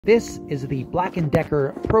This is the Black &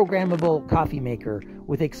 Decker programmable coffee maker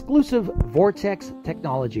with exclusive Vortex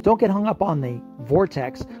technology. Don't get hung up on the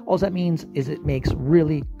Vortex. All that means is it makes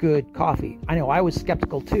really good coffee. I know I was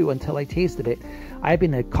skeptical too until I tasted it. I've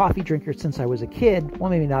been a coffee drinker since I was a kid. Well,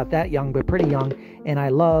 maybe not that young, but pretty young, and I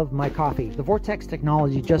love my coffee. The Vortex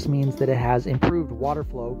technology just means that it has improved water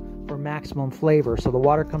flow for maximum flavor. So the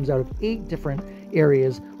water comes out of 8 different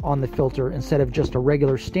areas on the filter instead of just a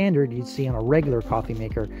regular standard you'd see on a regular coffee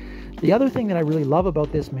maker. The other thing that I really love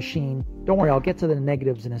about this machine, don't worry, I'll get to the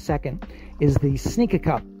negatives in a second, is the Sneak a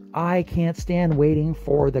Cup. I can't stand waiting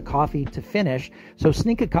for the coffee to finish. So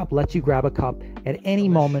Sneak a Cup lets you grab a cup at any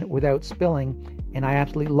moment without spilling. And I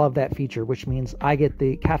absolutely love that feature, which means I get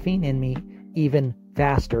the caffeine in me even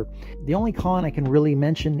faster. The only con I can really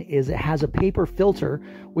mention is it has a paper filter,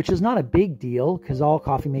 which is not a big deal because all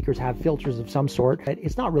coffee makers have filters of some sort.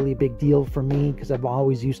 It's not really a big deal for me because I've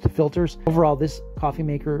always used to filters. Overall, this coffee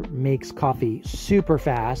maker makes coffee super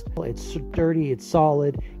fast. It's sturdy, it's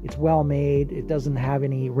solid, it's well made, it doesn't have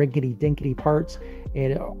any rinkety dinkety parts.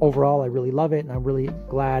 And overall, I really love it, and I'm really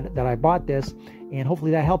glad that I bought this. And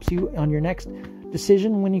hopefully that helps you on your next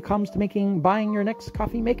decision when it comes to buying your next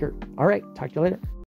coffee maker. All right, talk to you later.